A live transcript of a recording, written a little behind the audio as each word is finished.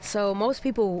So most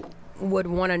people would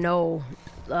want to know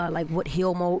like what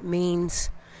heal mode means,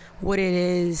 what it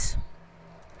is,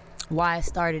 why I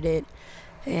started it.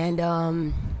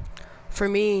 And for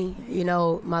me, you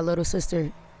know, my little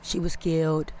sister, she was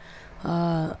killed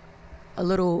a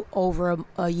little over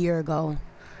a year ago.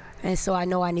 And so I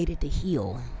know I needed to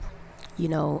heal. You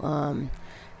know,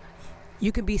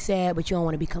 you can be sad, but you don't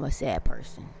want to become a sad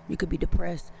person. You could be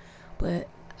depressed, but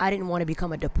I didn't want to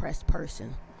become a depressed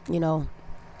person, you know.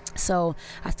 So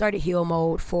I started heal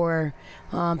mode for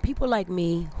people like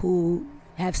me who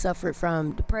have suffered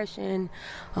from depression,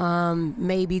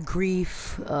 maybe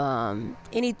grief,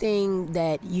 anything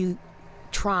that you,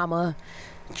 trauma,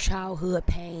 childhood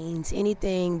pains,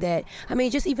 anything that, I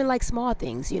mean, just even like small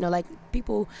things, you know, like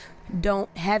people a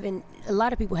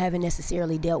lot of people haven't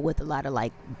necessarily dealt with a lot of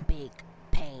like big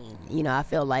pain. You know, I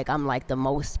feel like I'm like the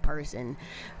only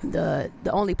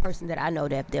person that I know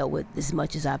that have dealt with as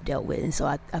much as I've dealt with. And so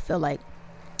I feel like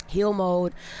heal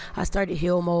mode, I started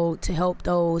heal mode to help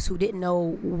those who didn't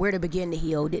know where to begin to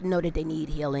heal, didn't know that they need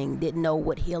healing, didn't know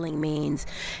what healing means.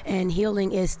 And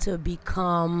healing is to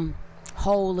become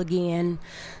whole again.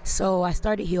 So I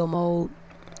started heal mode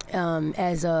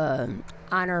as a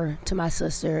honor to my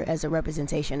sister, as a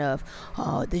representation of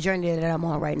the journey that I'm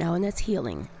on right now, and that's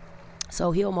healing.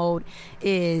 So heal mode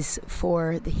is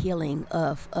for the healing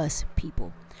of us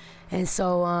people. And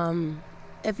so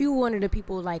if you're one of the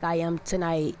people like I am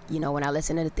tonight, you know, when I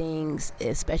listen to things,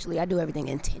 especially, I do everything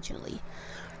intentionally.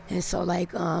 And so, like,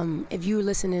 if you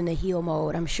listening to heal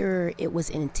mode, I'm sure it was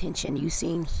intention. You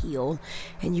seen heal,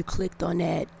 and you clicked on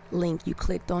that link. You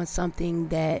clicked on something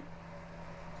that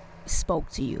spoke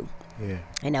to you. Yeah.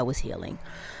 And that was healing.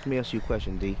 Let me ask you a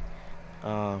question, D.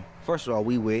 First of all,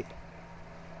 we with.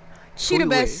 She the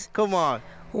best. With? Come on.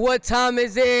 What time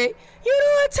is it? You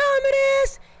know what time it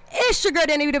is? It's your girl,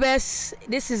 Danny the Best.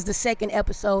 This is the second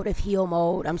episode of Heal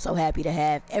Mode. I'm so happy to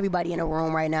have everybody in the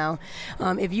room right now.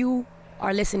 If you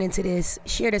are listening to this,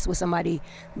 share this with somebody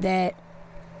that,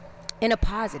 in a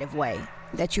positive way,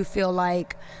 that you feel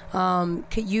like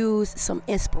could use some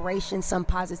inspiration, some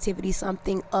positivity,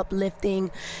 something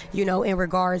uplifting, you know, in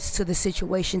regards to the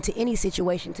situation, to any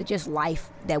situation, to just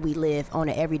life that we live on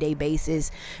an everyday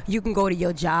basis. You can go to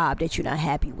your job that you're not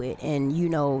happy with, and you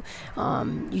know,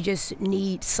 you just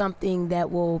need something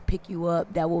that will pick you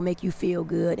up, that will make you feel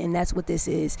good, and that's what this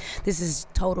is. This is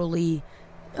totally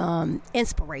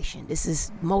inspiration. This is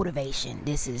motivation.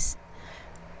 This is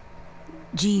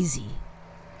Jeezy.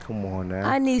 Come on now.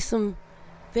 I need some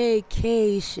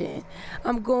vacation.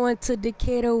 I'm going to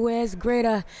Decatur, West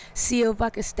Greater. See if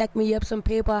I can stack me up some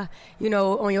paper. You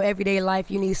know, on your everyday life,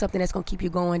 you need something that's going to keep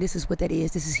you going. This is what that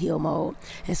is. This is heal mode.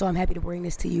 And so I'm happy to bring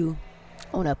this to you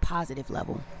on a positive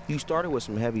level. You started with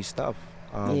some heavy stuff.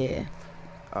 Yeah.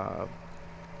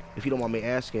 If you don't mind me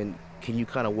asking, can you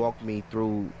kind of walk me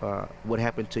through what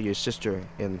happened to your sister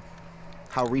and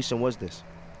how recent was this?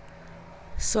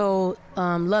 So,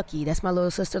 Lucky, that's my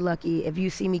little sister Lucky. If you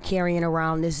see me carrying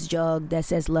around this jug that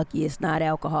says Lucky, it's not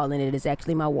alcohol in it. It's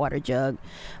actually my water jug.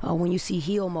 When you see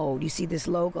heal mode, you see this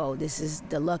logo. This is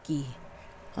the Lucky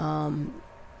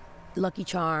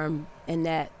charm, and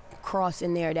that cross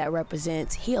in there that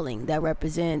represents healing, that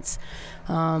represents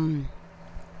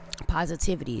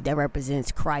positivity, that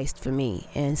represents Christ for me.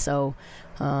 And so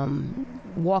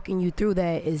walking you through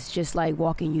that is just like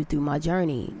walking you through my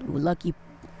journey. Lucky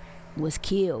was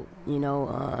killed, you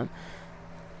know,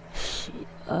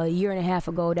 a year and a half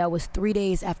ago. That was 3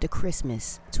 days after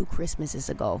Christmas, 2 Christmases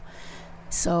ago.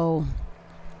 So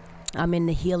I'm in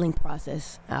the healing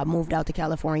process. I moved out to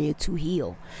California to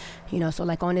heal, you know. So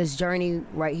like on this journey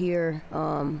right here,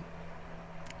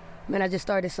 man, I just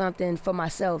started something for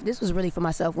myself. This was really for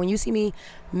myself. When you see me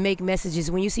make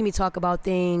messages, when you see me talk about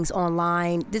things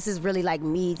online, this is really like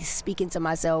me speaking to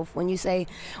myself. When you see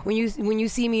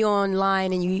me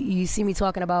online and you see me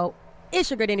talking about, it's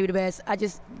your girl Danny the Best, I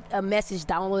just, a message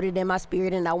downloaded in my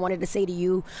spirit and I wanted to say to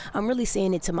you, I'm really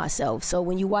saying it to myself. So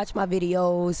when you watch my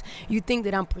videos, you think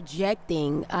that I'm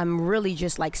projecting. I'm really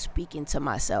just like speaking to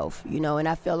myself, you know. And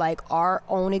I feel like our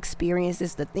own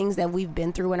experiences, the things that we've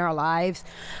been through in our lives,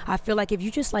 I feel like if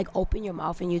you just like open your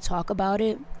mouth and you talk about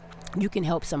it, you can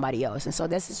help somebody else. And so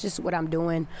this is just what I'm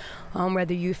doing.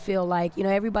 Whether you feel like, you know,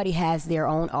 everybody has their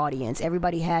own audience,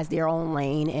 everybody has their own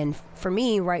lane. And for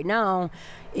me right now,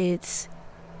 it's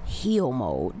heal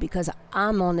mode because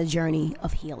I'm on the journey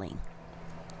of healing.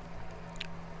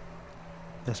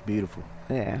 That's beautiful.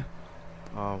 Yeah.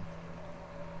 I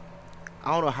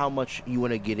don't know how much you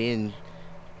want to get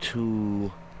into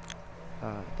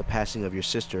the passing of your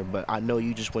sister, but I know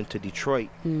you just went to Detroit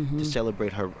to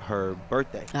celebrate her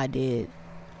birthday. I did.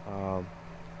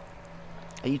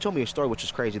 And you told me a story which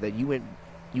is crazy, that you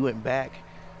went back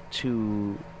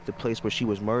to the place where she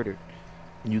was murdered,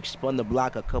 and you spun the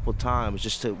block a couple times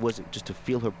just to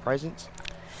feel her presence.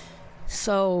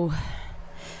 So,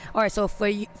 all right. So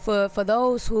for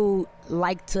those who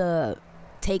like to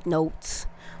take notes,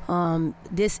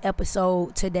 this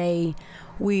episode today,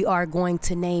 we are going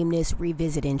to name this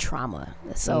Revisiting Trauma.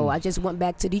 So I just went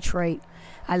back to Detroit.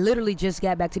 I literally just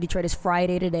got back to Detroit. It's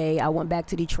Friday today. I went back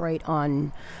to Detroit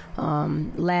on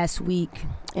last week,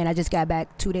 and I just got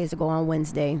back 2 days ago on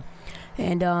Wednesday.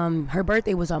 And her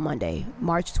birthday was on Monday,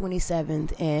 March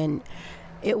 27th, and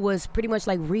it was pretty much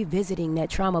like revisiting that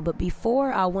trauma. But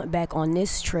before I went back on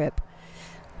this trip,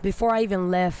 before I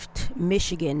even left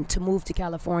Michigan to move to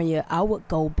California, I would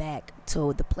go back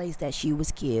to the place that she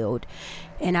was killed,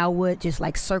 and I would just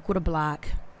like circle the block.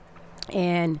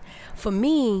 And for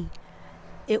me,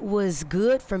 it was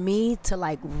good for me to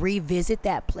like revisit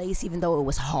that place, even though it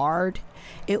was hard.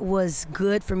 It was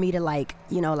good for me to like,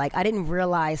 you know, like I didn't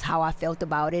realize how I felt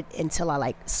about it until I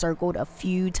like circled a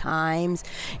few times.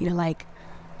 You know, like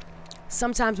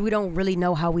sometimes we don't really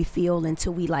know how we feel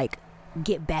until we like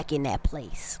get back in that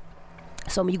place.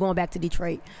 So me going back to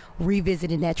Detroit,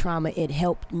 revisiting that trauma, it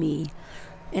helped me.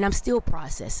 And I'm still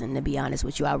processing, to be honest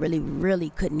with you. I really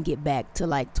couldn't get back to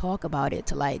like talk about it,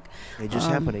 to like. It just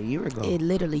happened a year ago. It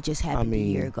literally just happened a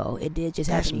year ago. It did just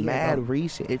happen a year ago. That's mad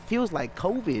recent. It feels like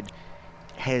COVID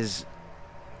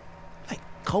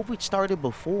started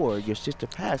before your sister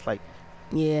passed. Like,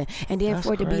 yeah, and then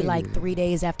for it to be like 3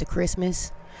 days after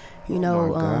Christmas. You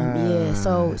know, yeah.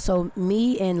 So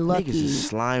me and Lucky, niggas is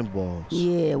slime balls.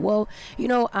 Yeah. Well, you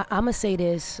know, I'm gonna say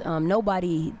this: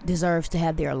 nobody deserves to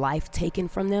have their life taken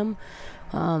from them,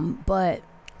 but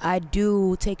I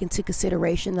do take into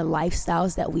consideration the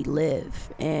lifestyles that we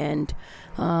live, and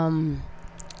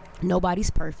nobody's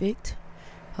perfect.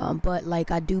 But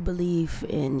like I do believe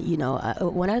in, you know,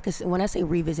 when I say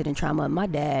revisiting trauma, my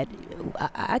dad,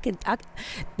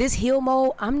 this heal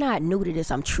mode, I'm not new to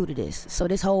this, I'm true to this. So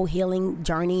this whole healing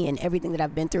journey and everything that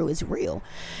I've been through is real.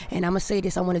 And I'm gonna say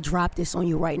this, I want to drop this on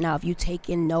you right now. If you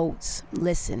taking notes,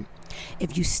 listen.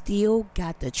 If you still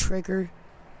got the trigger,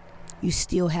 you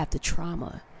still have the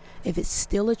trauma. If it's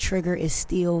still a trigger, it's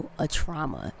still a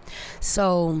trauma.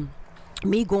 So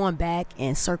me going back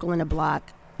and circling the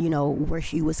block, you know, where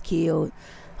she was killed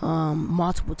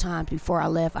multiple times before I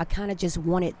left, I kind of just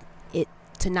wanted it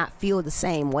to not feel the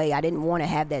same way. I didn't want to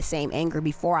have that same anger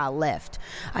before I left.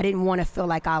 I didn't want to feel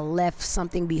like I left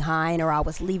something behind or I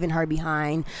was leaving her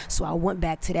behind. So I went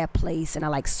back to that place and I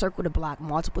like circled the block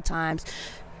multiple times,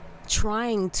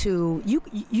 trying to,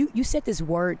 you said this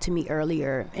word to me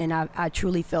earlier, and I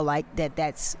truly feel like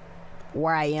that's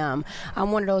where I am.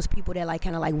 I'm one of those people that like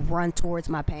kind of like run towards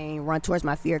my pain, run towards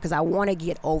my fear, because I want to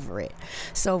get over it.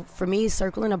 So for me,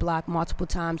 circling a block multiple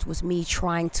times was me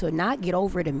trying to not get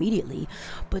over it immediately,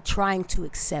 but trying to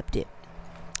accept it.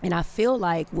 And I feel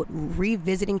like with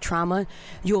revisiting trauma,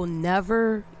 you'll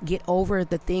never get over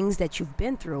the things that you've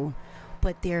been through,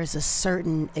 but there's a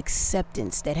certain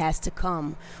acceptance that has to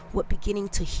come with beginning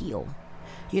to heal.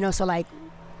 You know, so like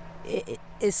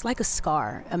it's like a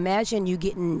scar. Imagine you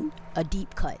getting a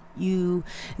deep cut. You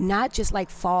not just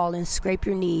like fall and scrape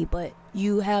your knee, but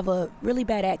you have a really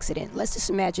bad accident. Let's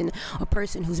just imagine a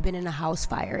person who's been in a house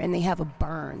fire and they have a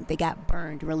burn. They got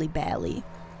burned really badly.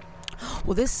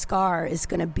 Well, this scar is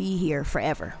going to be here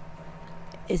forever.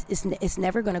 It's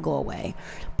never going to go away.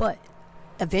 But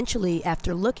eventually,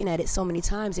 after looking at it so many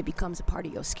times, it becomes a part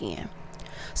of your skin.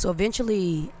 So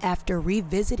eventually, after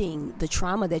revisiting the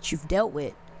trauma that you've dealt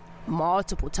with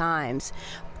multiple times,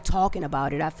 talking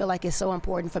about it, I feel like it's so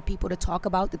important for people to talk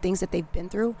about the things that they've been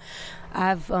through.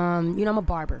 I'm a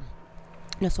barber,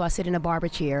 so I sit in a barber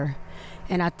chair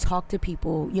and I talk to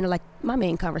people, like my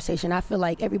main conversation. I feel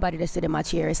like everybody that sit in my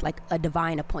chair is like a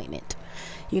divine appointment,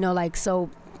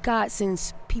 so God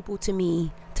sends people to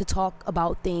me to talk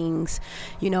about things,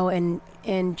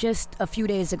 and just a few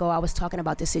days ago I was talking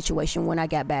about this situation when I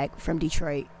got back from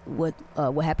Detroit with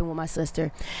what happened with my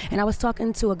sister, and I was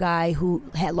talking to a guy who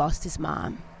had lost his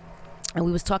mom, and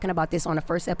we was talking about this on the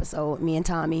first episode, me and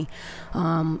Tommy,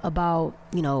 about,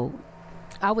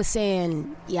 I was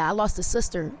saying, yeah, I lost a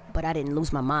sister, but I didn't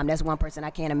lose my mom. That's one person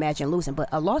I can't imagine losing, but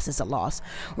a loss is a loss.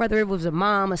 Whether it was a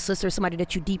mom, a sister, somebody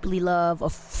that you deeply love, a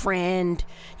friend,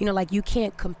 you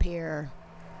can't compare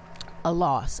a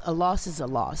loss. A loss is a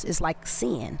loss. It's like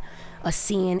sin. A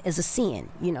sin is a sin,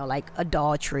 like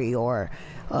adultery or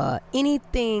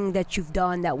anything that you've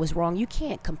done that was wrong. You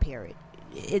can't compare it.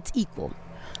 It's equal.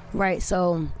 Right.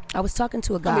 So I was talking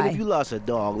to a guy. I mean, if you lost a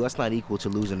dog, that's not equal to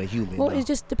losing a human. Well, though. it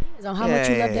just depends on how much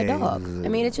you love that dog. I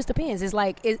mean, it just depends. It's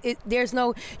like there's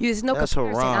no That's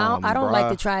comparison. haram, I don't like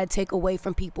to bruh. try to take away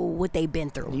from people what they've been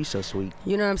through. You so sweet.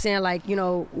 You know what I'm saying? Like,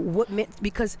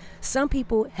 because some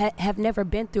people have never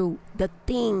been through the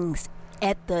things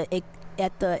at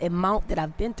the amount that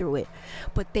I've been through it,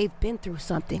 but they've been through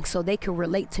something, so they can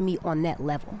relate to me on that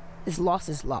level. It's loss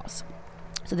is loss.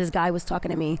 So this guy was talking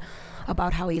to me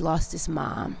about how he lost his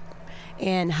mom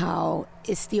and how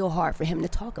it's still hard for him to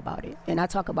talk about it. And I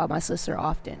talk about my sister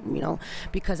often,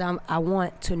 because I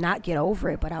want to not get over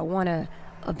it, but I want to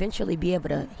eventually be able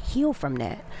to heal from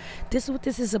that. This is what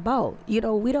this is about. We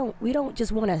don't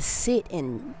just want to sit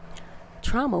in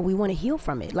trauma. We want to heal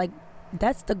from it. Like,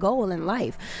 that's the goal in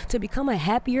life, to become a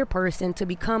happier person, to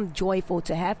become joyful,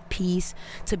 to have peace,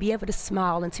 to be able to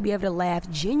smile and to be able to laugh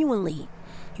genuinely.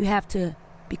 You have to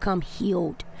become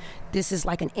healed. This is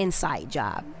like an inside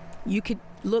job. You could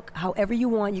look however you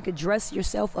want. You could dress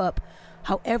yourself up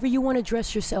however you want to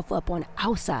dress yourself up on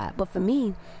outside. But for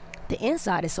me, the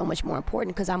inside is so much more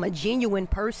important because I'm a genuine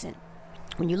person.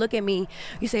 When you look at me,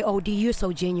 you say, oh, D, you're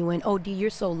so genuine. Oh, D, you're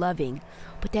so loving.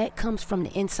 But that comes from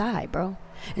the inside, bro.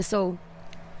 And so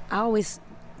I always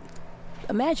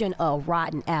imagine a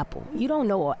rotten apple. You don't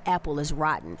know an apple is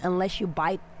rotten unless you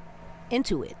bite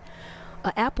into it.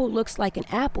 An apple looks like an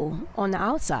apple on the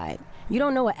outside. You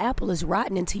don't know an apple is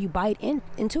rotten until you bite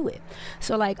into it.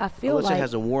 So, like, I feel Unless like... it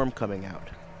has a worm coming out.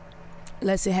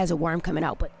 Unless it has a worm coming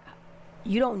out. But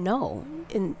you don't know.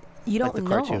 And you don't like the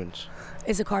know. Cartoons.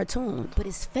 It's a cartoon, but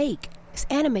it's fake. It's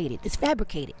animated. It's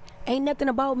fabricated. Ain't nothing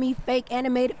about me fake,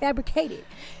 animated, fabricated.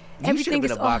 You should have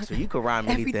been a boxer. You could rhyme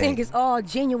anything. Everything is all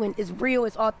genuine. It's real.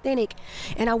 It's authentic.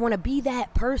 And I want to be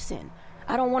that person.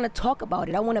 I don't want to talk about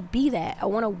it. I want to be that. I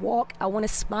want to walk. I want to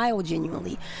smile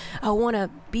genuinely. I want to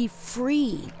be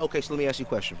free. Okay, so let me ask you a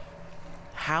question.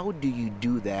 How do you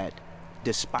do that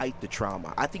despite the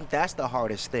trauma? I think that's the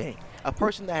hardest thing. A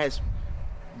person that has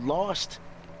lost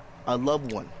a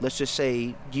loved one, let's just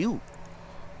say you,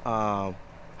 how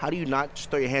do you not just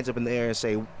throw your hands up in the air and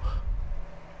say,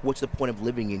 what's the point of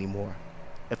living anymore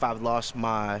if I've lost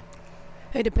my...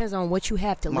 It depends on what you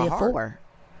have to live heart. for.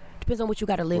 Depends on what you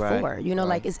got to live for.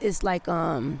 Like it's like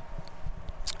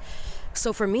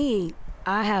so for me,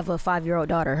 I have a 5-year-old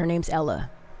daughter. Her name's Ella.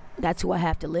 That's who I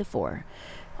have to live for.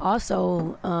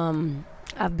 Also,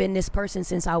 I've been this person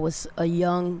since I was a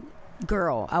young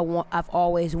girl. I've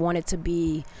always wanted to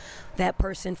be that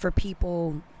person for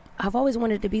people. I've always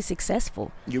wanted to be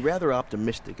successful. You're rather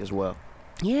optimistic as well.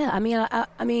 Yeah, I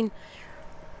mean,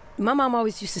 my mom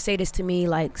always used to say this to me,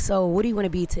 like, so what do you want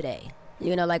to be today?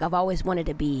 Like, I've always wanted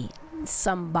to be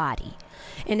somebody.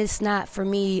 And it's not for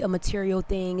me a material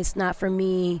thing. It's not for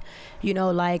me, I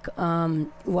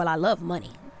love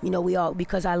money.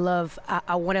 Because I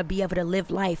want to be able to live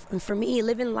life. And for me,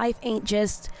 living life ain't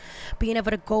just being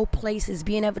able to go places,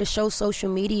 being able to show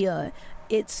social media.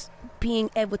 It's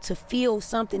being able to feel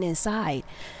something inside.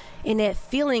 And that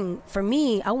feeling, for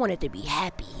me, I want it to be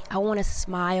happy. I want to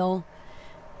smile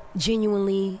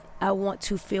genuinely. I want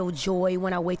to feel joy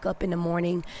when I wake up in the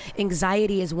morning.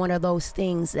 Anxiety is one of those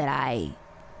things that I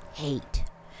hate.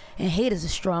 And hate is a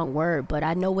strong word, but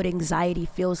I know what anxiety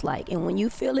feels like. And when you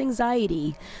feel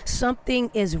anxiety, something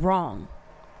is wrong.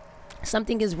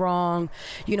 Something is wrong.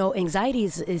 Anxiety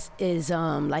is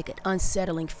like an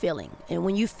unsettling feeling. And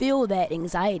when you feel that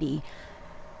anxiety,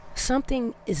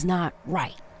 something is not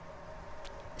right.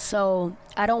 So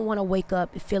I don't want to wake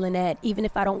up feeling that. Even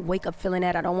if I don't wake up feeling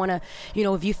that, I don't want to,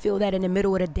 if you feel that in the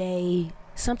middle of the day,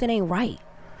 something ain't right.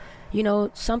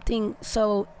 Something.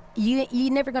 So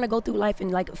you're never going to go through life and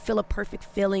like feel a perfect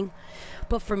feeling.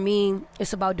 But for me,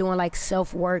 it's about doing like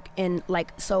self-work and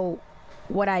like, so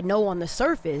what I know on the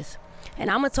surface, and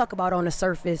I'm going to talk about on the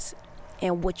surface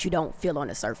and what you don't feel on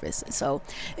the surface. So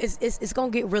it's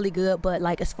going to get really good. But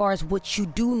like, as far as what you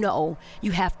do know,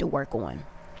 you have to work on.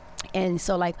 And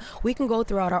so like we can go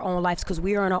throughout our own lives because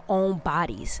we are in our own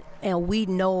bodies and we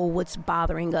know what's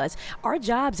bothering us. Our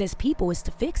jobs as people is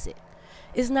to fix it.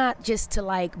 It's not just to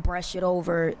like brush it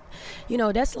over.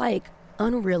 That's like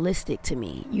unrealistic to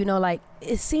me. Like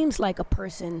it seems like a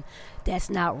person that's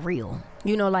not real.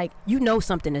 Like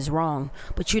something is wrong,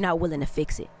 but you're not willing to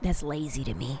fix it. That's lazy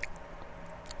to me.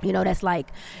 That's like,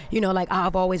 like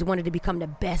I've always wanted to become the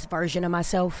best version of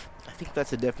myself. I think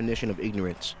that's the definition of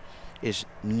ignorance. Is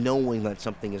knowing that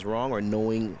something is wrong or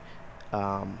knowing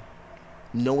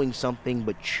something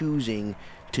but choosing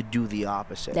to do the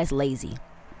opposite. That's lazy.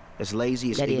 It's lazy,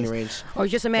 it's ignorance. Or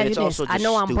just imagine this. I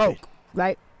know I'm broke,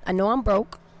 right? I know I'm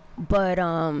broke, but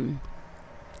I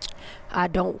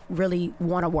don't really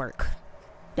want to work.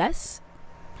 that's,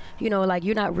 like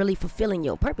you're not really fulfilling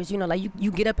your purpose. Like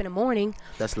you get up in the morning.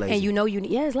 That's lazy. And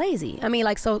it's lazy. I mean,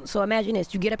 like, so imagine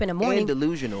this. You get up in the morning. And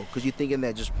delusional, because you're thinking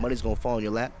that just money's going to fall in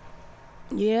your lap.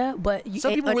 Yeah, but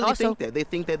some people really think that. They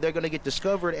think that they're going to get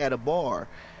discovered at a bar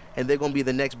and they're going to be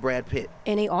the next Brad Pitt.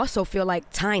 And they also feel like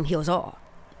time heals all.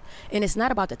 And it's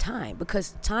not about the time,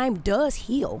 because time does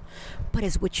heal, but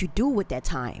it's what you do with that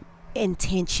time.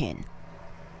 Intention.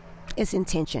 It's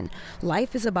intention.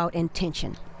 Life is about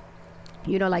intention.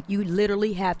 Like you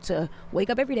literally have to wake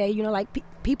up every day. Like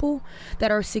people that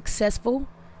are successful,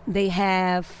 they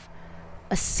have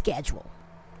a schedule.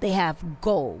 They have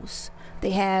goals.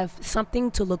 They have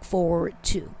something to look forward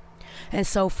to. And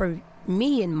so for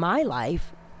me in my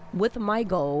life, with my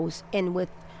goals and with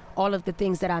all of the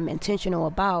things that I'm intentional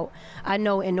about, I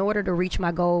know in order to reach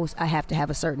my goals, I have to have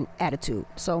a certain attitude.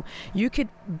 So you could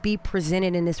be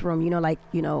presented in this room,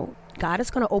 God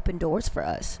is going to open doors for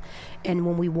us. And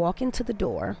when we walk into the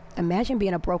door, imagine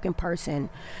being a broken person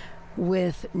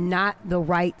with not the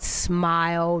right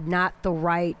smile,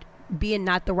 being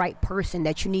not the right person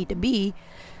that you need to be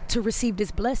to receive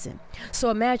this blessing. So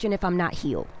imagine if I'm not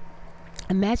healed.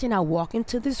 Imagine I walk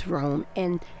into this room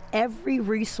and every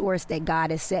resource that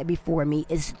God has set before me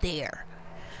is there.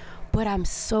 But I'm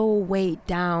so weighed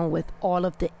down with all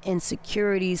of the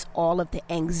insecurities, all of the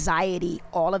anxiety,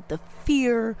 all of the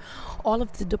fear, all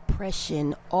of the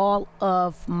depression, all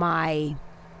of my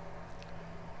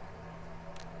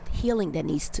healing that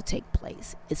needs to take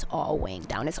place. It's all weighing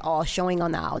down. It's all showing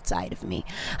on the outside of me.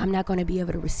 I'm not going to be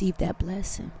able to receive that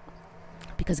blessing,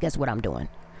 because guess what I'm doing?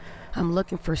 I'm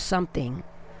looking for something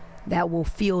that will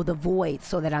fill the void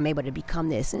so that I'm able to become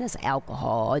this. And it's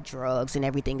alcohol, drugs, and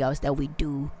everything else that we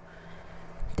do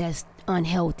that's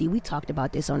unhealthy. We talked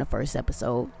about this on the first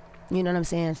episode. You know what I'm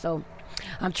saying? So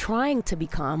I'm trying to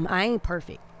become, I ain't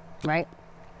perfect, right?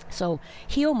 So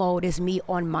heal mode is me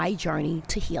on my journey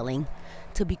to healing,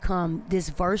 to become this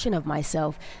version of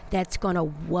myself that's going to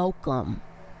welcome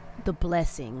the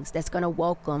blessings, that's going to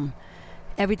welcome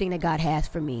everything that God has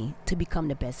for me to become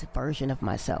the best version of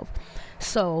myself.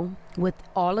 So with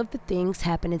all of the things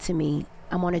happening to me,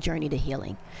 I'm on a journey to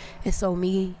healing. And so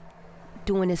me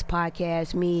doing this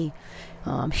podcast, me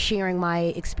sharing my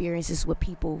experiences with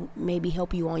people, maybe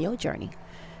help you on your journey.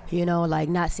 Like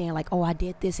not saying like, oh, I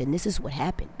did this and this is what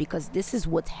happened, because this is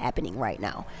what's happening right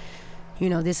now.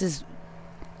 This is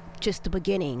just the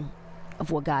beginning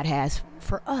of what God has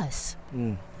for us.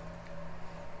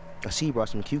 I see you brought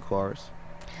some cue cards.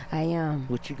 I am.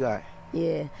 What you got?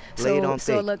 Yeah. Lay it on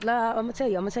so thick. look, I'm gonna tell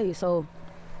you. So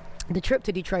the trip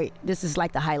to Detroit, this is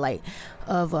like the highlight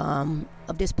of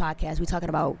this podcast. We're talking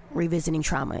about revisiting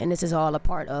trauma, and this is all a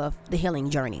part of the healing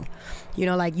journey.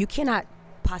 Like you cannot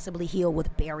possibly heal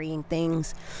with burying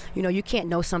things. You can't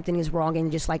know something is wrong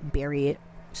and just like bury it.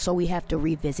 So we have to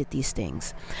revisit these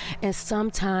things. And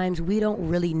sometimes we don't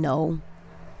really know.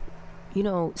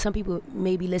 Some people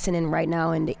may be listening right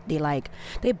now and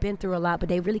they've been through a lot, but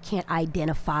they really can't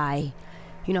identify,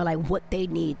 like what they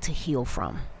need to heal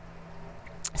from.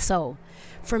 So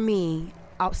for me,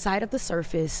 outside of the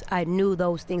surface, I knew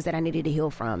those things that I needed to heal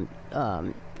from.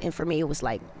 And for me, it was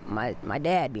like my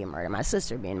dad being murdered, my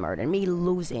sister being murdered, me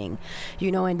losing,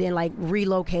 and then like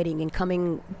relocating and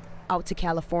coming out to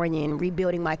California and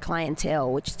rebuilding my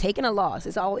clientele, which is taking a loss.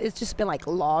 It's just been like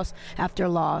loss after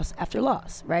loss after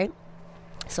loss, right?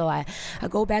 So I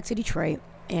go back to Detroit,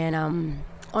 and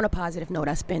on a positive note,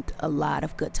 I spent a lot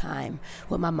of good time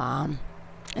with my mom.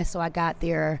 And so I got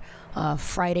there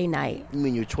Friday night. You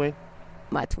mean your twin?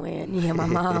 My twin. Yeah, my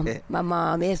mom. My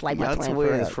mom is like my twin.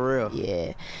 Twins, for real.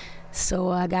 Yeah. So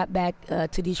I got back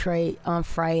to Detroit on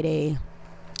Friday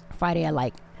at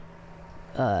like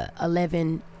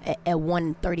 11 at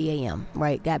 1:30 a.m.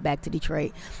 Right, got back to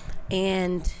Detroit,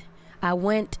 and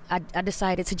I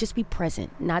decided to just be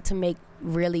present, not to make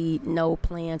really no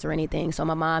plans or anything. So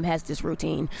my mom has this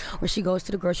routine where she goes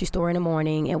to the grocery store in the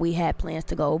morning, and we had plans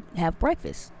to go have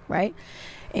breakfast, right?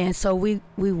 And so we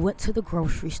went to the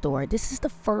grocery store. This is the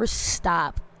first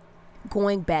stop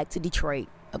going back to Detroit.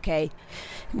 Okay,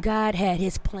 God had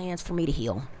his plans for me to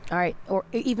heal, all right, or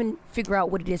even figure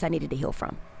out what it is I needed to heal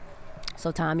from.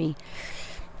 So Tommy,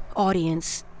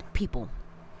 audience, people,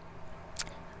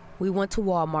 we went to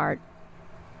Walmart.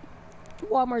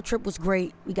 Walmart trip was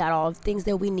great. We got all the things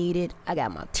that we needed. I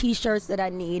got my t-shirts that I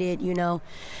needed,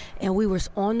 and we were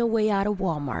on the way out of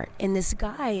Walmart, and this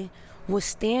guy was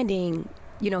standing,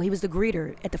 he was the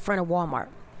greeter at the front of Walmart,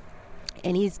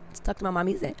 and he stuck to my mom.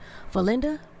 He said,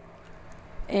 "Valinda?"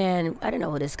 And I didn't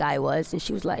know who this guy was, and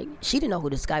she didn't know who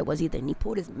this guy was either, and he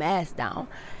pulled his mask down.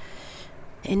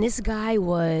 And this guy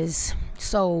was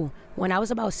So when I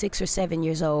was about 6 or 7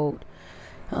 years old,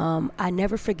 I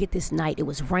never forget this night. It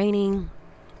was raining.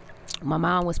 My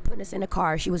mom was putting us in the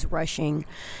car. She was rushing.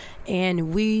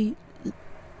 And we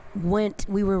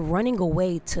were running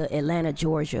away to Atlanta,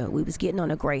 Georgia. We was getting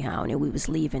on a Greyhound and we was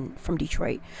leaving from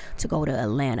Detroit to go to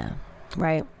Atlanta,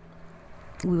 right?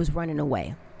 We was running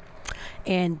away.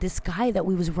 And this guy that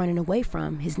we was running away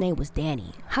from, his name was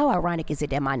Danny. How ironic is it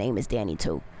that my name is Danny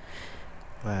too?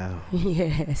 Wow.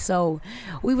 Yeah, so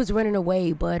we was running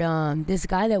away, but this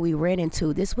guy that we ran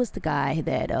into, this was the guy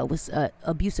that was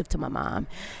abusive to my mom.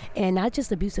 And not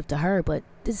just abusive to her, but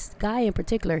this guy in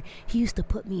particular, he used to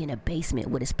put me in a basement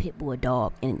with his pit bull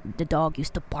dog, and the dog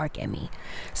used to bark at me.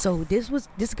 So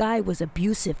this guy was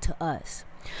abusive to us.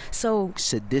 So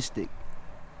Sadistic.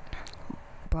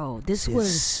 bro, this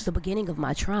was the beginning of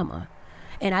my trauma.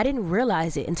 And I didn't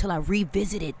realize it until I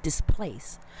revisited this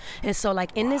place. And so,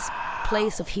 like, in this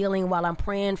place of healing, while I'm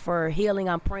praying for healing,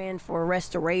 I'm praying for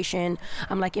restoration.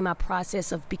 I'm, like, in my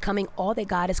process of becoming all that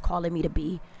God is calling me to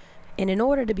be. And in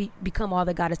order to become all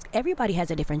that God is, everybody has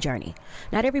a different journey.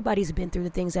 Not everybody's been through the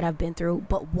things that I've been through.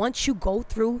 But once you go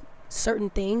through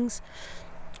certain things,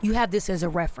 you have this as a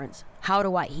reference. How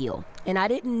do I heal? And I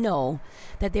didn't know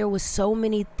that there was so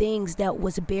many things that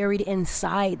was buried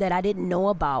inside that I didn't know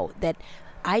about, that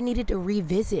I needed to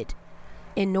revisit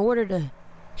in order to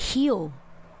heal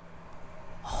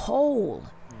whole.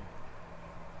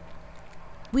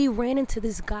 We ran into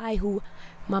this guy who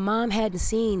my mom hadn't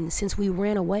seen since we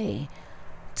ran away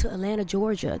to Atlanta,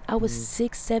 Georgia. I was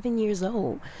 6, 7 years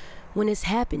old when this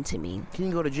happened to me. Can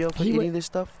you go to jail for any of this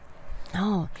stuff?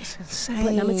 No. It's insane. But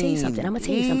I'm gonna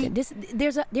tell you something.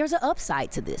 There's an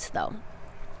upside to this though,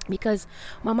 because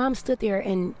my mom stood there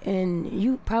and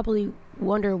you probably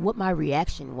wonder what my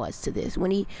reaction was to this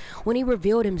when he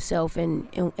revealed himself and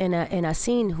I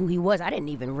seen who he was. I didn't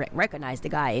even recognize the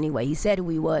guy anyway. He said who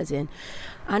he was, and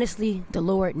honestly, the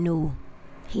Lord knew.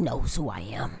 He knows who I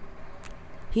am.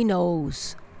 He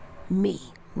knows me,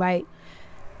 right?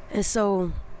 And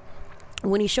so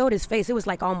when he showed his face, it was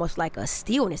like almost like a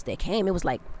stillness that came. It was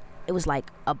like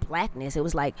a blackness. It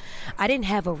was like I didn't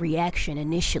have a reaction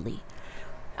initially.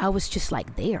 I was just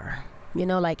like there, you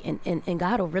know, like, and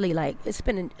God will really, like, it's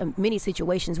been in many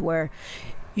situations where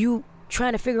you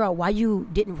trying to figure out why you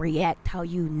didn't react how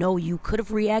you know you could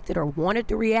have reacted or wanted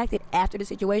to react it after the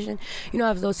situation. You know,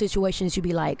 after those situations, you'd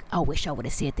be like, I wish I would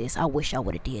have said this. I wish I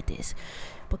would have did this.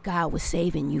 But God was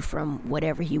saving you from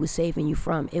whatever he was saving you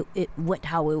from. It went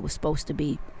how it was supposed to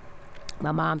be.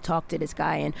 My mom talked to this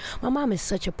guy, and my mom is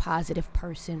such a positive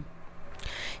person.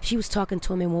 She was talking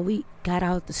to him, and when we got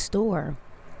out the store,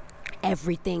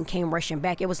 everything came rushing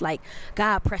back. It was like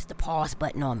God pressed the pause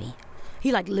button on me.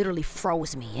 He like literally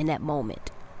froze me in that moment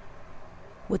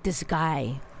with this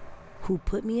guy who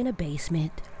put me in a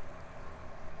basement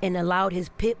and allowed his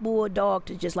pit bull dog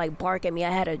to just like bark at me. I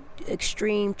had an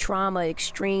extreme trauma,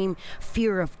 extreme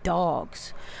fear of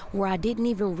dogs, where I didn't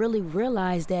even really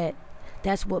realize that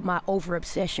that's what my over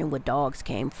obsession with dogs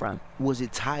came from. Was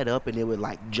it tied up and it would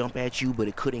like jump at you, but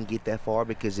it couldn't get that far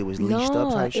because it was leashed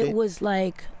up type shit? It was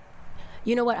like,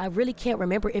 you know what, I really can't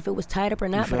remember if it was tied up or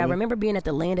not, but I remember being at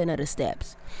the landing of the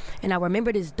steps, and I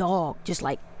remember this dog just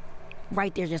like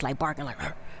right there, just like barking like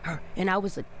 "Hur, hur." And I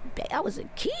was a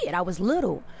kid. I was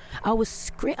little. I was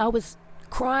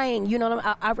crying. You know,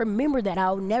 I remember that.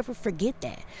 I'll never forget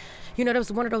that. You know, that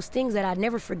was one of those things that I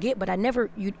never forget, but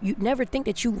you never think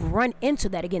that you run into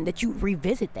that again, that you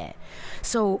revisit that.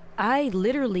 So I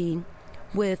literally,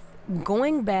 with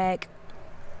going back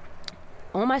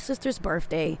on my sister's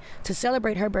birthday to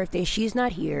celebrate her birthday, she's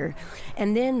not here,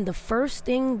 and then the first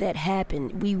thing that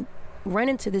happened, we run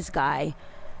into this guy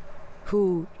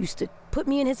who used to put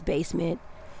me in his basement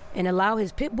and allow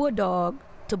his pit bull dog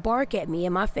to bark at me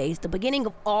in my face. The beginning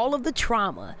of all of the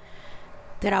trauma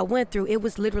that I went through, it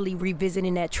was literally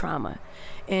revisiting that trauma.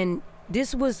 And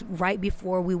this was right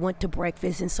before we went to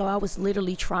breakfast, and so I was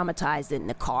literally traumatized in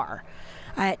the car.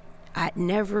 I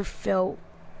never felt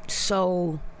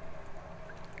so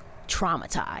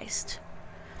traumatized.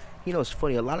 You know, it's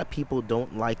funny, a lot of people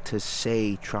don't like to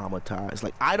say traumatized.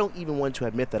 Like, I don't even want to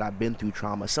admit that I've been through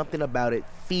trauma. Something about it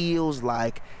feels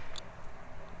like,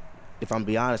 if I'm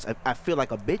being honest, I feel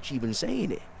like a bitch even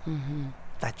saying it. Mm-hmm.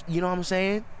 Like, you know what I'm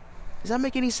saying? Does that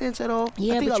make any sense at all?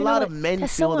 Yeah, I think a lot of men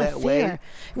feel that way.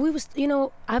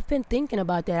 I've been thinking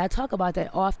about that. I talk about that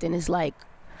often. It's like,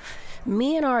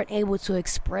 men aren't able to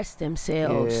express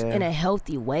themselves in a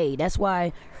healthy way. That's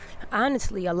why,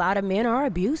 honestly, a lot of men are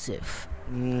abusive.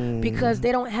 Because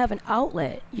they don't have an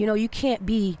outlet. You know, you can't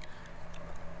be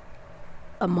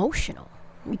emotional.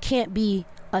 You can't be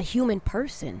a human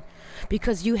person,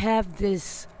 because you have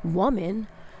this woman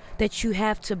that you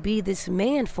have to be this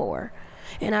man for.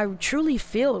 And I truly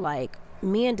feel like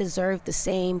men deserve the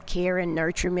same care and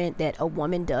nurturement that a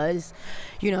woman does.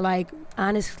 You know, like,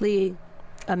 honestly,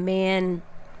 a man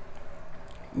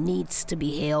needs to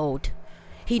be held.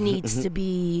 He needs to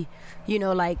be, you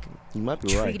know, like, You might be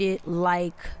treated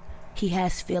like he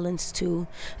has feelings too.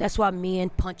 That's why men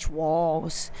punch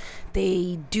walls.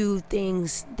 They do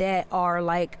things that are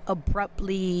like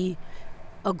abruptly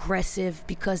aggressive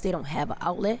because they don't have an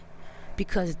outlet,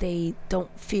 because they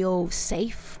don't feel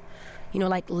safe, you know,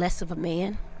 like less of a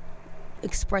man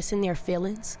expressing their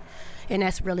feelings. And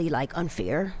that's really like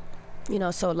unfair, you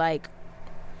know. So like,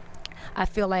 I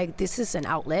feel like this is an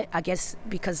outlet, I guess,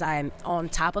 because I'm on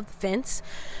top of the fence.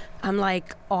 I'm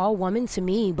like all woman to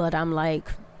me, but I'm like,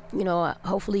 you know,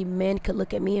 hopefully men could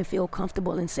look at me and feel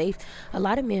comfortable and safe. A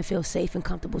lot of men feel safe and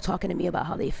comfortable talking to me about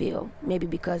how they feel, maybe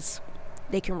because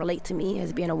they can relate to me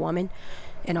as being a woman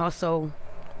and also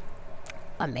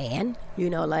a man, you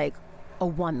know, like a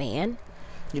one man.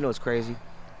 You know, it's crazy.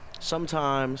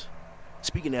 Sometimes,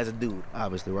 speaking as a dude,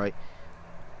 obviously, right?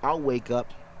 I'll wake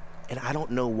up and I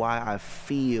don't know why I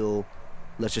feel,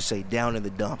 let's just say, down in the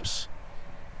dumps.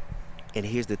 And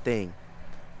here's the thing.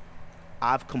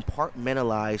 I've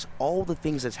compartmentalized all the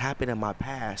things that's happened in my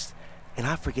past, and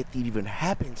I forget they even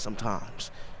happened sometimes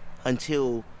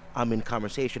until I'm in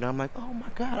conversation. I'm like, oh my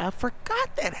God, I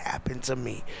forgot that happened to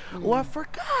me. Or I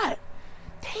forgot.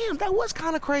 Damn, that was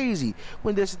kind of crazy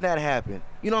when this and that happened.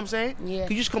 You know what I'm saying? Yeah.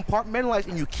 You just compartmentalize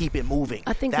and you keep it moving.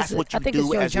 I think that's what you it's do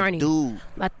your as journey. a dude.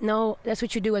 No, that's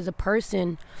what you do as a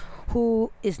person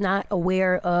who is not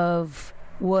aware of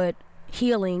what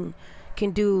healing can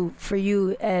do for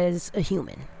you as a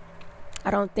human.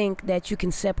 I don't think that you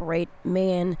can separate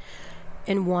man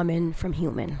and woman from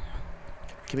human.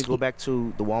 Can we go back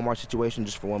to the Walmart situation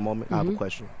just for one moment? I have a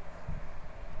question.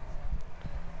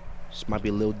 This might be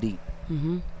a little deep,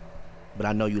 but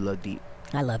I know you love deep.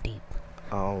 I love deep.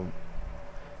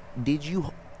 Did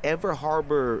you ever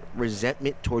harbor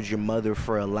resentment towards your mother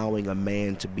for allowing a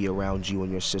man to be around you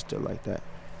and your sister like that?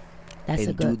 That's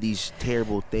and do these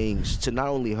terrible things to not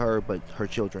only her but her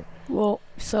children? Well,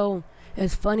 so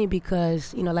it's funny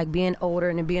because, you know, like being older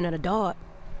and being an adult,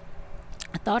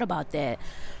 I thought about that.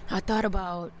 I thought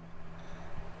about,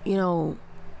 you know,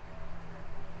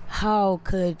 how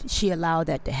could she allow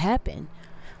that to happen?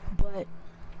 But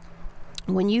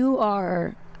when you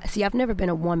are, see, I've never been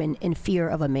a woman in fear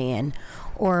of a man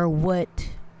or what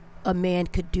a man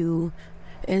could do.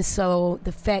 And so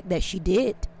the fact that she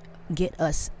did get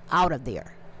us out of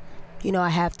there, you know, I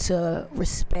have to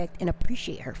respect and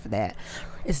appreciate her for that.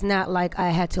 It's not like I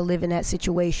had to live in that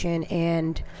situation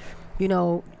and, you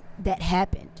know, that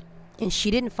happened. And she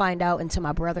didn't find out until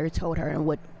my brother told her. And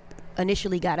what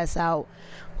initially got us out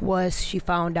was she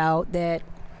found out that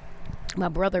my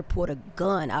brother pulled a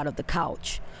gun out of the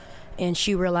couch. And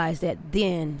she realized that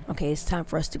then, okay, it's time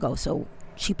for us to go. So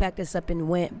she packed us up and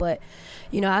went. But,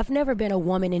 you know, I've never been a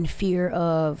woman in fear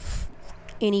of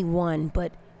anyone,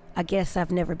 but I guess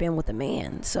I've never been with a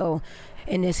man. So,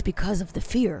 and it's because of the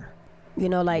fear, you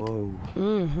know, like,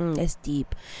 that's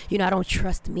deep. You know, I don't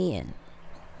trust men.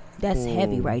 That's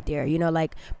heavy right there, you know,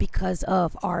 like because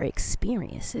of our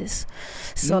experiences.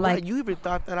 So like, you even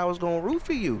thought that I was going to root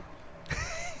for you.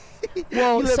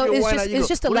 Well, so it's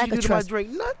just a what lack did you of do to my trust. drink?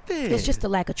 Nothing. It's just a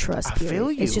lack of trust. I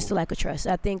feel you. It's just a lack of trust.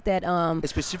 I think that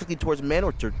specifically towards men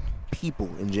or to people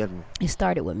in general. It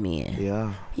started with men.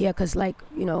 Yeah. Yeah, because like,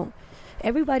 you know,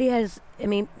 everybody has, I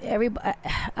mean, everybody,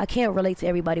 I can't relate to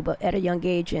everybody, but at a young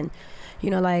age, and you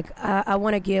know, like I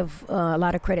want to give a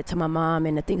lot of credit to my mom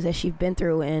and the things that she's been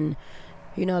through, and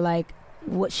you know, like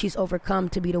what she's overcome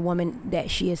to be the woman that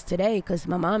she is today. Because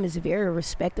my mom is very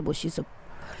respectable. She's a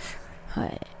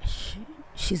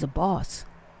boss,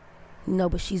 you know,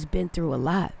 but she's been through a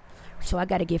lot. So I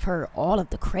got to give her all of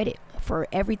the credit for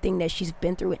everything that she's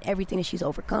been through and everything that she's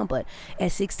overcome. But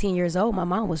at 16 years old, my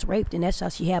mom was raped, and that's how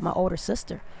she had my older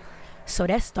sister. So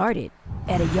that started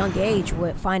at a young age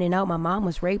with finding out my mom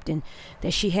was raped and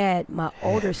that she had my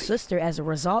older sister as a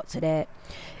result to that.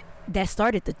 That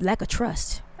started the lack of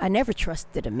trust. I never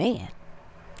trusted a man,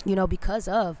 you know, because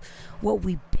of what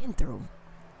we've been through.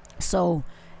 So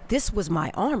this was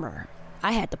my armor.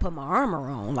 I had to put my armor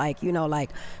on, like, you know, like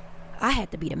I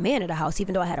had to be the man of the house,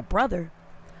 even though I had a brother,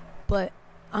 but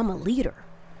I'm a leader.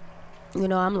 You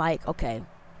know, I'm like, okay,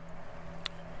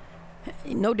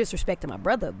 no disrespect to my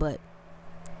brother, but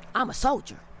I'm a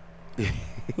soldier.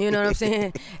 You know what I'm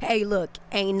saying? Hey, look,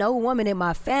 ain't no woman in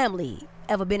my family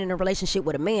ever been in a relationship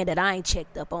with a man that I ain't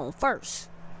checked up on first.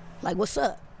 Like, what's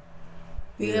up?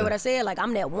 You know what I said? Like,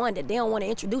 I'm that one that they don't want to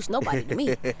introduce nobody to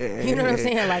me. You know what I'm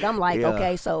saying? Like, I'm like,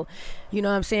 okay, so, you know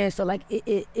what I'm saying? So, like,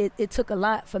 it took a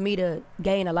lot for me to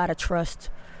gain a lot of trust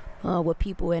with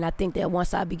people. And I think that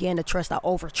once I began to trust, I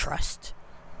over-trust.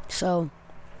 So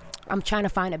I'm trying to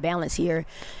find a balance here.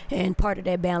 And part of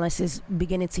that balance is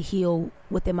beginning to heal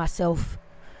within myself.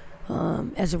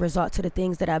 As a result to the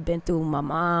things that I've been through. My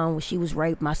mom, when she was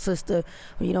raped, my sister,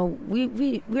 you know,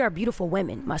 we are beautiful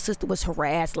women. My sister was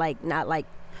harassed, like, not like,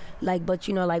 but,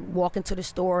 you know, like walking to the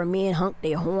store and men honk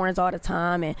their horns all the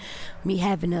time, and me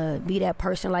having to be that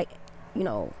person, like, you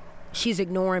know, she's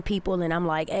ignoring people, and I'm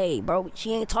like, hey, bro,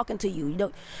 she ain't talking to you. You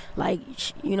don't, like,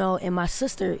 you know. And my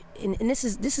sister, and this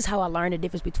is how I learned the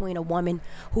difference between a woman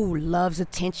who loves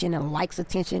attention and likes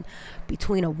attention,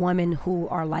 between a woman who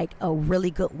are like a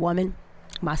really good woman.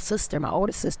 My sister, my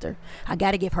older sister, I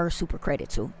got to give her super credit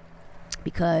too,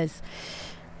 because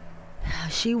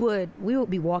we would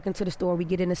be walking to the store, we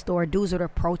get in the store, dudes would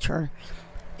approach her,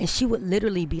 and she would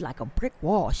literally be like a brick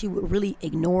wall. She would really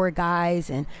ignore guys,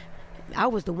 and I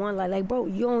was the one like,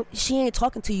 bro, she ain't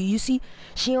talking to you. You see,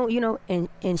 she don't, you know,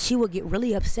 and she would get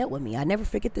really upset with me. I never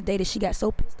forget the day that she got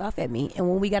so pissed off at me. And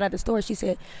when we got out of the store, she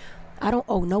said, I don't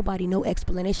owe nobody no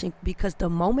explanation, because the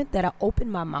moment that I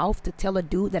open my mouth to tell a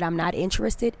dude that I'm not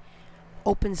interested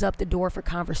opens up the door for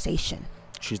conversation.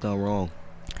 She's not wrong.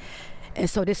 And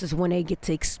so this is when they get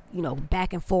to, you know,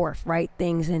 back and forth, right,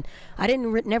 things. And I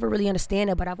didn't never really understand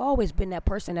it, but I've always been that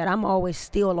person that I'm always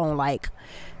still on, like,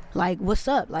 what's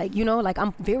up? Like, you know, like,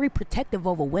 I'm very protective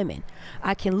over women.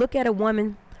 I can look at a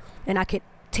woman and I could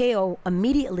tell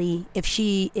immediately if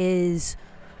she is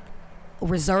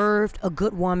reserved, a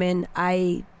good woman.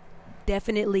 I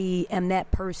definitely am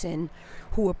that person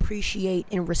who appreciate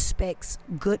and respects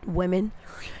good women,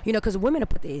 you know, because women will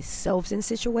put themselves in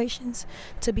situations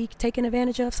to be taken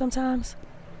advantage of sometimes.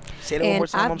 Say that one more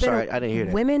time. I'm sorry, I didn't hear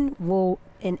that. Women will,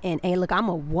 and look, I'm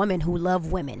a woman who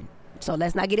love women, so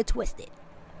let's not get it twisted.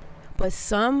 But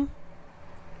some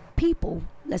people,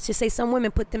 let's just say some women,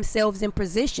 put themselves in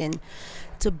position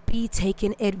to be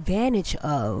taken advantage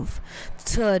of,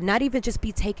 to not even just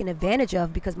be taken advantage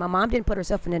of, because my mom didn't put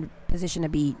herself in a position to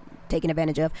be taken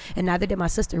advantage of, and neither did my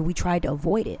sister. We tried to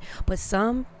avoid it. But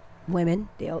some women,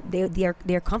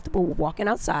 they're comfortable walking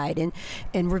outside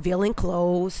and revealing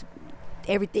clothes,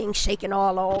 everything shaking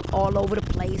all over the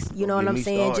place, you know what I'm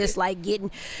saying? Just like getting,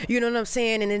 you know what I'm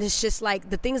saying? And it's just like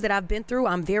the things that I've been through,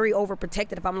 I'm very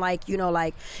overprotective. If I'm like, you know,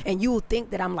 like, and you will think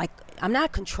that I'm like, I'm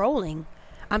not controlling.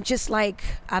 I'm just like,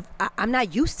 I'm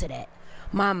not used to that.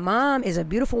 My mom is a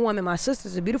beautiful woman. My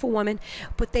sister's a beautiful woman,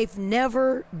 but they've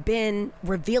never been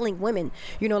revealing women.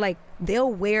 You know, like,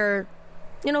 they'll wear,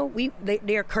 you know,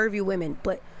 they're curvy women,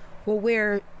 but will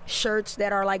wear shirts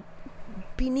that are like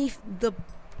beneath the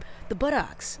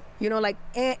buttocks, you know, like,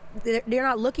 they're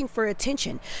not looking for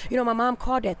attention. You know, my mom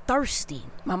called that thirsty.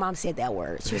 My mom said that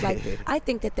word. She was like, I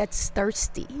think that's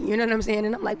thirsty. You know what I'm saying?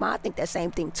 And I'm like, Mom, I think that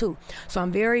same thing too. So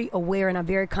I'm very aware and I'm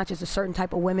very conscious of certain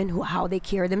type of women, how they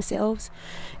carry themselves.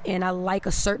 And I like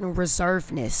a certain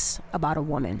reservedness about a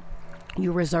woman.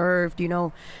 You're reserved, you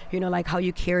know, like how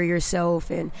you carry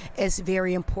yourself, and it's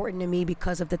very important to me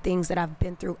because of the things that I've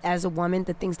been through as a woman,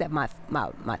 the things that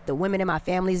the women in my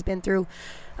family's been through.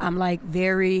 I'm like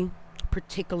very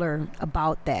particular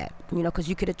about that, you know, because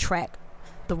you could attract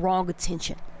the wrong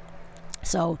attention.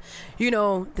 So, you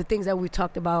know, the things that we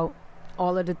talked about,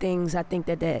 all of the things, I think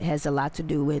that has a lot to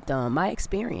do with my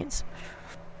experience.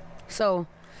 So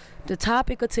the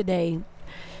topic of today,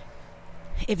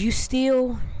 if you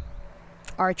still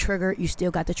are triggered, you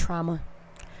still got the trauma.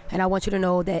 And I want you to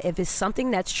know that if it's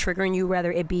something that's triggering you,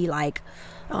 whether it be like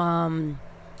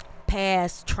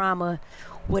past trauma,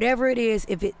 whatever it is,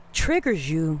 if it triggers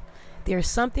you, there's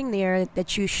something there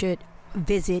that you should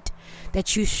visit,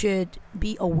 that you should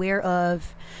be aware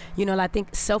of. You know, I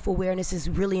think self-awareness is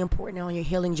really important on your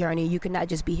healing journey. You cannot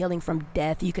just be healing from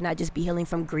death. You cannot just be healing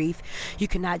from grief. You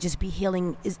cannot just be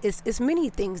healing. It's many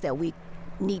things that we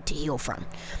need to heal from.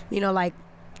 You know, like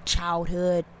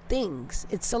childhood things.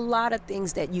 It's a lot of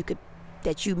things that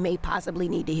you may possibly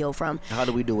need to heal from. How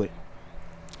do we do it?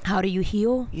 How do you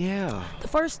heal? Yeah. The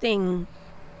first thing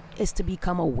is to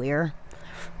become aware.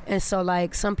 And so,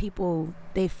 like, some people,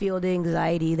 they feel the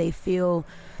anxiety, they feel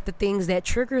the things that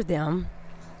trigger them,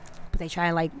 but they try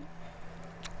and like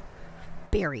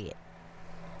bury it.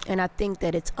 And I think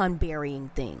that it's unburying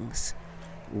things.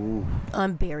 Ooh.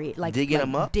 Unbury it, like digging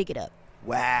them up. Dig it up.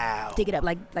 Wow. Dig it up,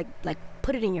 like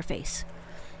put it in your face.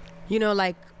 You know,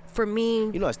 like, for me,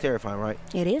 you know, it's terrifying, right?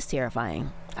 It is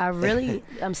terrifying.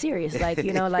 I'm serious. Like,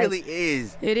 It like really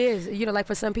is. it is. Like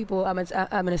for some people, I'm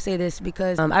gonna say this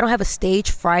because I don't have a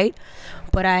stage fright,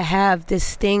 but I have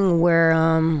this thing where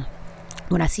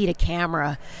when I see the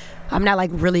camera, I'm not like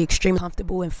really extremely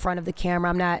comfortable in front of the camera.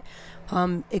 I'm not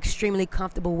extremely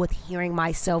comfortable with hearing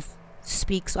myself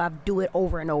speak, so I do it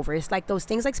over and over. It's like those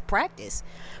things like practice.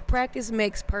 Practice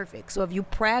makes perfect. So if you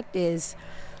practice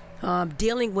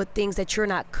dealing with things that you're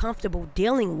not comfortable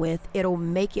dealing with, it'll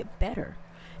make it better.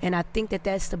 And I think that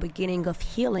that's the beginning of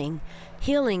healing.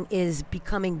 Healing is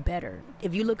becoming better.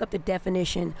 If you look up the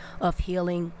definition of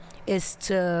healing, is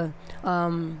to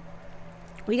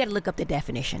we got to look up the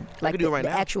definition. Like do it right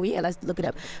now. Actual, yeah, let's look it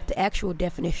up. The actual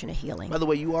definition of healing. By the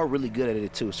way, you are really good at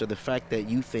it too. So the fact that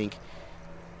you think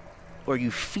or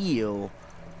you feel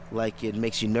like it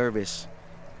makes you nervous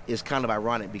is kind of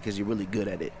ironic because you're really good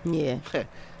at it. Yeah. Well,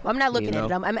 I'm not looking at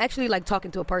it. I'm actually like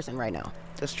talking to a person right now.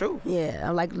 That's true. Yeah,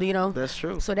 I'm like, That's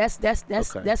true. So that's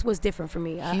Okay. that's what's different for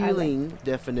me. Healing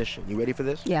definition. You ready for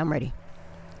this? Yeah, I'm ready.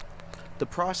 The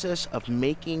process of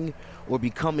making or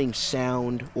becoming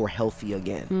sound or healthy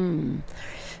again.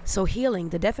 So healing,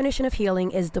 the definition of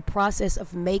healing is the process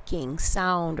of making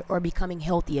sound or becoming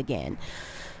healthy again.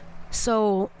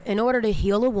 So in order to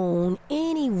heal a wound,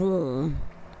 any wound.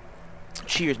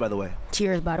 Cheers, by the way.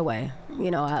 Cheers, by the way.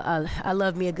 I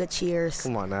love me a good cheers.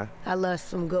 Come on now. I love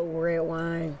some good red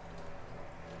wine.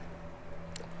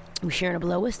 We sharing a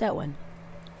blow. What's that one?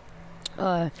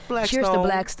 Cheers to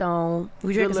Blackstone.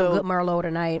 We drinking some good Merlot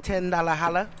tonight. $10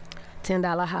 holla.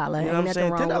 $10 holla. You know what I'm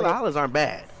saying? $10 hollas aren't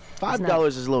bad. $5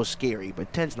 is a little scary,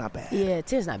 but 10's not bad. Yeah,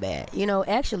 10's not bad.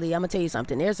 Actually, I'm gonna tell you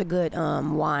something. There's a good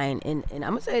wine, and I'm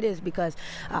gonna say this because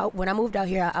when I moved out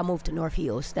here, I moved to North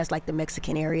Hills. That's like the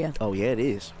Mexican area. Oh yeah, it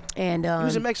is. And you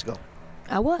was in Mexico.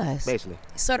 I was basically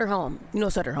Sutter Home. You know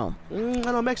Sutter Home?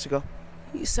 I know Mexico.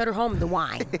 Sutter Home, the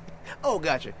wine. Oh,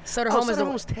 gotcha. Sutter Home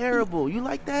is terrible. You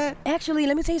like that? Actually,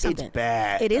 let me tell you something. It's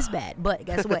bad. It is bad, but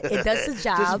guess what? It does the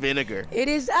job. Just vinegar. It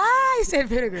is. I said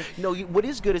vinegar. No, what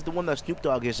is good is the one that Snoop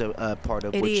Dogg is a part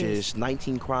of, which is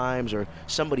 19 Crimes or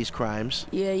Somebody's Crimes.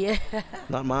 Yeah.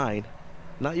 Not mine.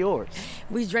 Not yours.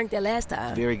 We drank that last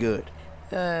time. Very good.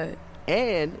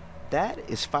 And that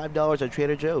is $5 at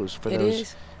Trader Joe's for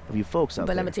those of you folks out there.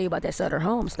 But let me tell you about that Sutter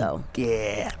Homes, though.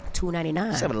 Yeah.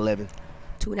 $2.99. 7-Eleven.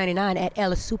 $2.99 at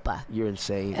El Super. You're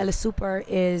insane. El Super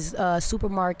is a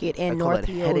supermarket in North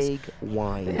Hills. Headache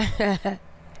wine.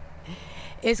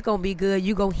 It's gonna be good.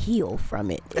 You gonna heal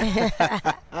from it.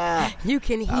 You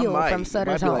can heal from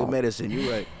Sutter's Home. Might be like medicine.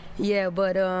 You're right. Yeah,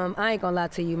 but I ain't gonna lie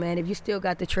to you, man. If you still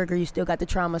got the trigger, you still got the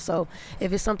trauma. So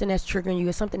if it's something that's triggering you,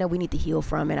 it's something that we need to heal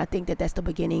from. And I think that that's the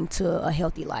beginning to a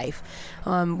healthy life.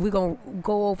 We're gonna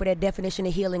go over that definition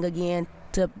of healing again.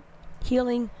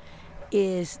 Healing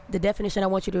is the definition. I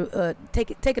want you to take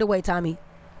it away, Tommy.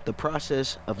 The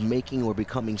process of making or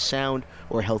becoming sound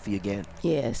or healthy again.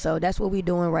 Yeah, so that's what we're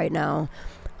doing right now.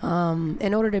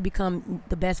 In order to become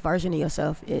the best version of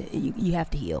yourself, you have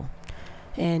to heal.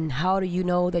 And how do you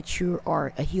know that you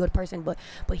are a healed person? But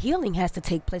healing has to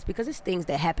take place because it's things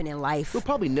that happen in life. You'll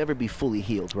probably never be fully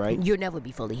healed, right? You'll never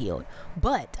be fully healed.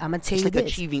 But I'm going to tell you this. It's like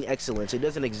this. achieving excellence. It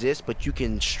doesn't exist, but you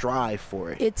can strive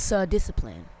for it. It's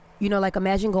discipline. Like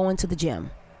imagine going to the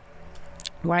gym,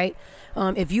 right?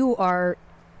 If you are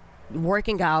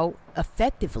working out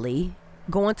effectively,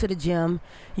 going to the gym,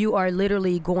 you are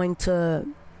literally going to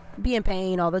be in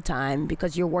pain all the time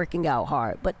because you're working out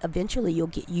hard, but eventually you'll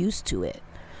get used to it.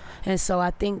 And so I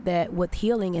think that with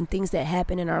healing and things that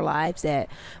happen in our lives that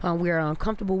we're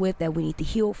uncomfortable with, that we need to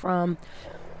heal from,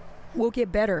 we'll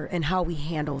get better in how we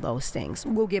handle those things.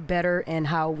 We'll get better in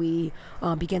how we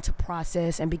begin to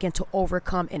process and begin to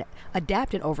overcome and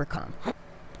adapt and overcome.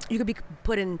 You could be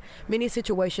put in many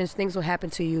situations, things will happen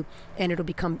to you, and it'll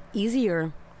become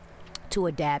easier to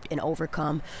adapt and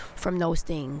overcome from those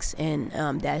things. And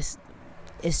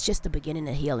it's just the beginning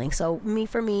of healing. So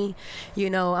for me,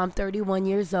 I'm 31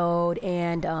 years old,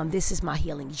 and this is my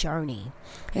healing journey.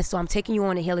 And so I'm taking you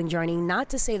on a healing journey, not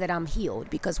to say that I'm healed,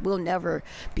 because we'll never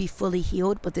be fully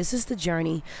healed, but this is the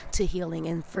journey to healing.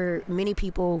 And for many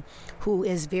people who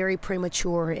is very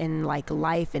premature in like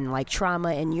life and like trauma,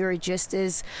 and you're just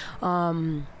as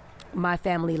my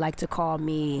family like to call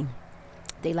me,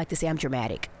 they like to say I'm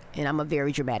dramatic. and I'm a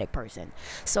very dramatic person.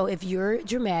 So if you're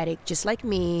dramatic, just like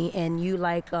me, and you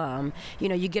like,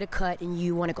 you get a cut and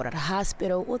you want to go to the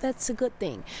hospital, well, that's a good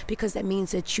thing, because that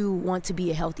means that you want to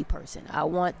be a healthy person. I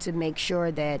want to make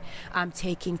sure that I'm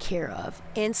taken care of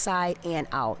inside and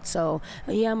out. So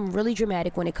yeah, I'm really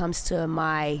dramatic when it comes to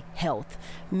my health,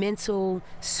 mental,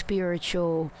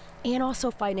 spiritual, and also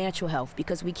financial health,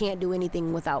 because we can't do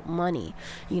anything without money.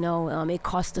 It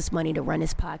costs us money to run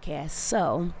this podcast.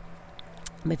 So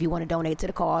if you want to donate to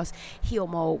the cause, Heal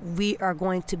Mode, we are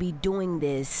going to be doing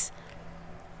this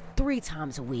 3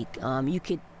 times a week. You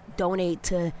could donate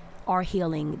to our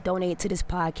healing, donate to this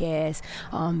podcast,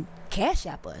 Cash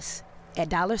App us at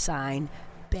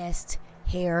 $Best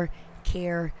Hair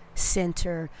Care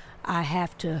Center. I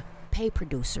have to pay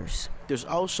producers. There's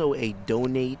also a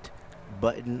donate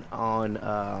button on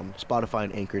Spotify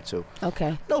and Anchor too.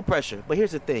 Okay. No pressure, but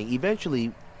here's the thing.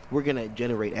 Eventually, we're going to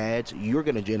generate ads. You're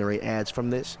going to generate ads from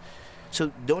this.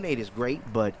 So donate is great,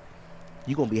 but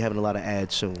you're going to be having a lot of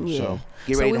ads soon. Yeah. So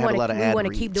get ready to have a lot of ads. We want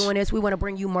to keep doing this. We want to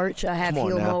bring you merch. I have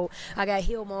Heal now. Mode. I got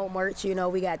Heal Mode merch.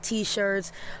 We got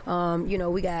T-shirts.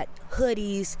 We got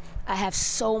hoodies. I have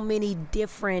so many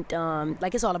different,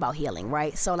 it's all about healing,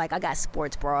 right? So, I got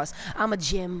sports bras. I'm a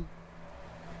gym.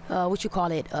 You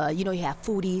have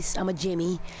foodies. I'm a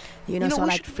Jimmy. We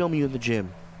should film you in the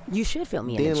gym. You should film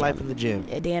me Day in the in gym. life in the gym.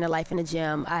 Day in the life in the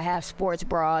gym. I have sports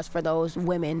bras for those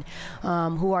women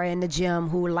who are in the gym,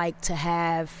 who like to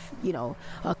have,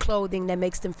 clothing that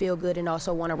makes them feel good and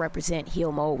also want to represent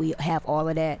Heal Mode. We have all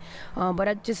of that.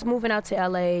 But just moving out to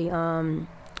LA,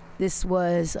 this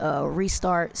was a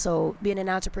restart. So being an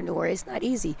entrepreneur, it's not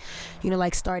easy.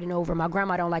 Starting over. My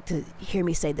grandma don't like to hear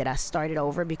me say that I started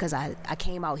over, because I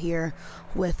came out here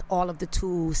with all of the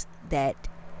tools that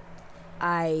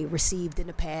I received in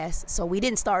the past. So we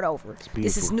didn't start over.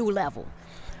 This is new level.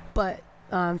 But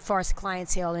as far as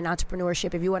clientele and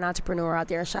entrepreneurship, if you're an entrepreneur out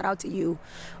there, shout out to you.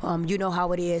 You know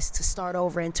how it is to start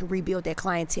over and to rebuild that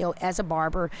clientele as a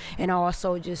barber, and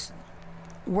also just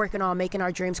working on making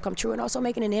our dreams come true, and also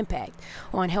making an impact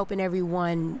on helping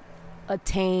everyone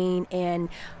attain and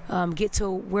get to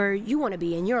where you want to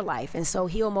be in your life. And so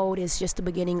Heal Mode is just the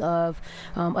beginning of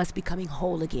us becoming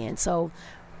whole again. So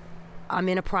I'm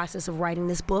in a process of writing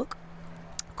this book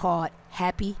called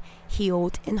Happy,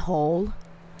 Healed, and Whole.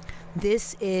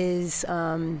 This is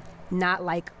not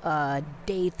like a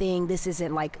day thing. This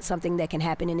isn't like something that can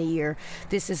happen in a year.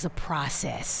 This is a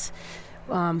process.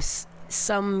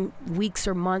 Some weeks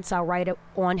or months I'll write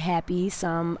on happy.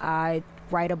 Some I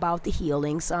write about the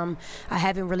healing. Some I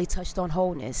haven't really touched on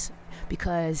wholeness,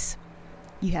 because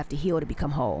you have to heal to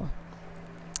become whole.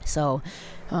 So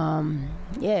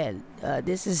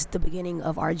this is the beginning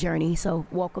of our journey. So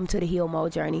welcome to the Heal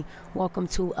Mode journey. Welcome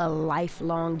to a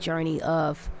lifelong journey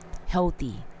of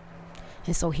healthy.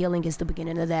 And so healing is the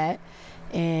beginning of that.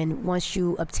 And once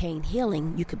you obtain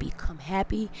healing, you could become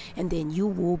happy, and then you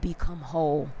will become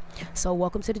whole. So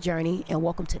welcome to the journey, and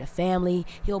welcome to the family.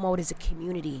 Heal Mode is a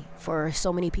community for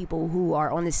so many people who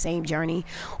are on the same journey,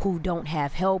 who don't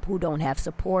have help, who don't have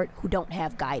support, who don't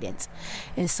have guidance.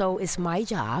 And so it's my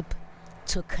job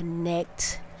to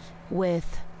connect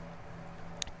with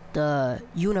the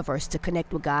universe, to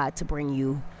connect with God, to bring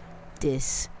you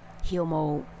this Heal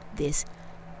Mode, this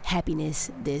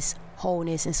happiness, this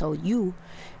wholeness. And so you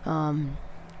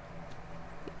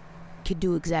could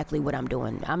do exactly what I'm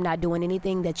doing. I'm not doing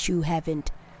anything that you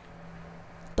haven't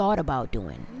thought about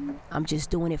doing. I'm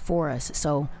just doing it for us.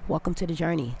 So welcome to the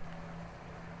journey.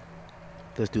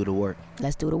 Let's do the work.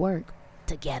 Let's do the work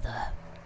together.